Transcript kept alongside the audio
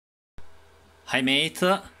Hi mate,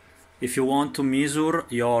 if you want to measure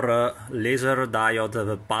your laser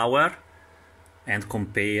diode power and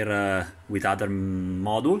compare with other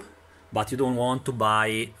module, but you don't want to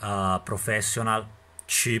buy a professional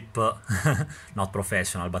cheap, not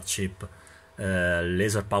professional but cheap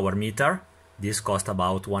laser power meter, this costs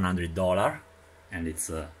about $100 and it's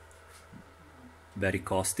very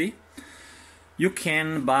costly. You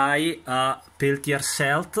can buy a Peltier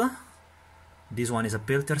Cell. This one is a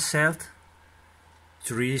Peltier Cell,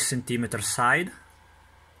 3 cm side,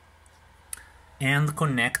 and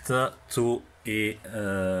connect to a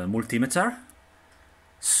multimeter,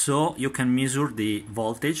 so you can measure the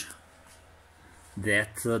voltage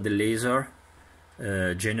that the laser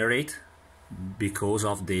generate because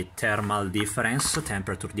of the thermal difference,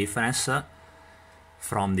 temperature difference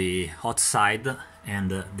from the hot side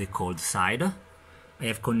and the cold side. I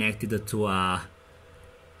have connected to a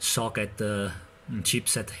socket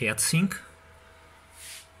chipset heatsink.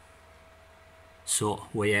 So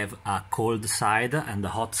we have a cold side and a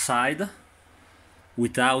hot side.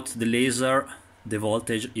 Without the laser, the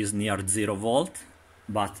voltage is near 0 volt,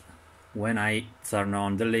 but when I turn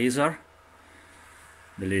on the laser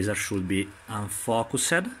should be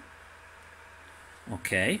unfocused.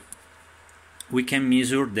 Okay, we can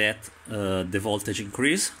measure that the voltage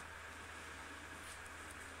increase.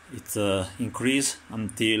 It increase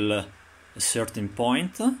until a certain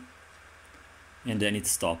point and then it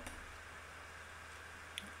stops.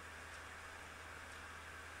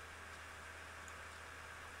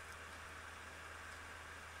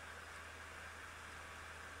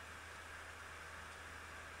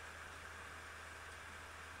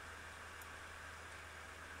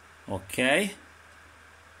 Okay,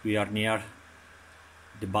 we are near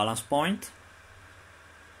the balance point.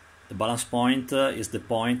 The balance point is the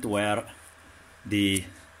point where the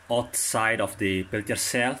hot side of the Peltier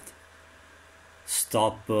Cell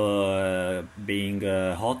stop being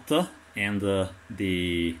hot and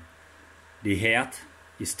the heat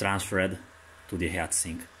is transferred to the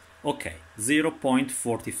heatsink. Okay,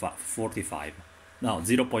 0.45, no,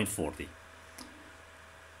 0.40,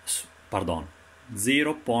 pardon,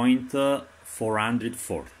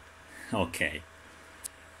 0.440. Okay,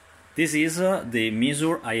 this is the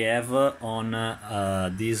measure I have on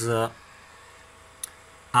this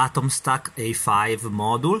Atom Stack A5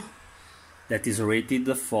 module that is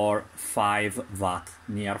rated for 5 watt,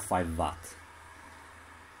 near 5 watt.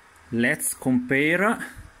 Let's compare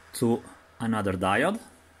to another diode.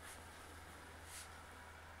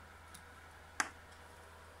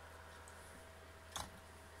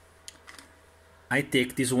 I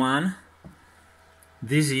take this one.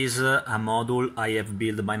 This is a module I have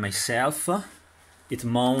built by myself. It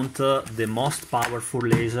mounts the most powerful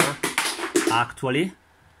laser actually,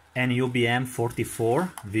 an UBM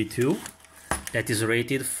 44 V2 that is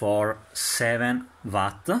rated for 7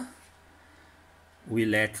 watt. We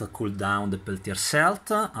let cool down the Peltier Cell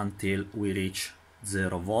until we reach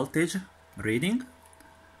 0 voltage reading.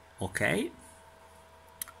 Okay,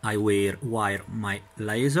 I wire my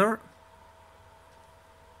laser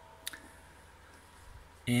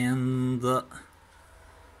and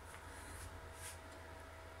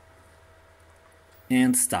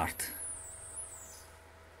start.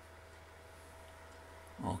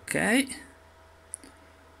 Okay,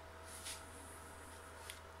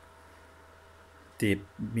 the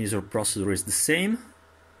measure procedure is the same.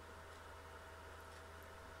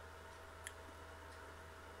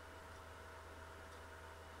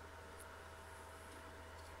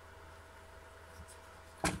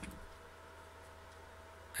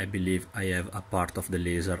 I believe I have a part of the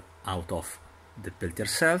laser out of the Peltier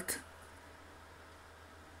Cell.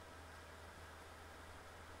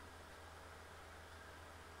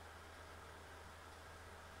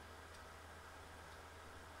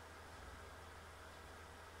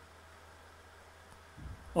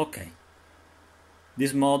 Okay,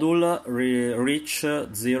 this module reach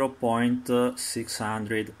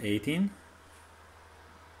 0.618.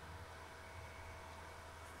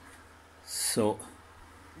 So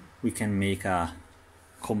we can make a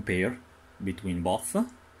compare between both.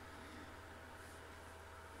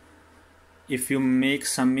 If you make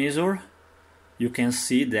some measure, you can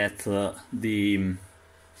see that the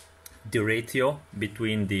ratio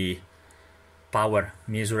between the power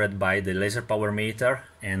measured by the laser power meter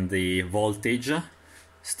and the voltage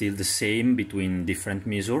still the same between different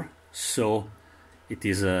measure. So it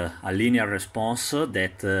is a linear response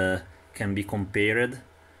that can be compared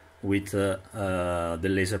with the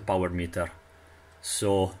laser power meter.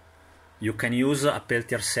 So you can use a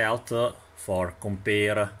Peltier Cell for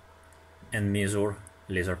compare and measure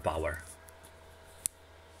laser power.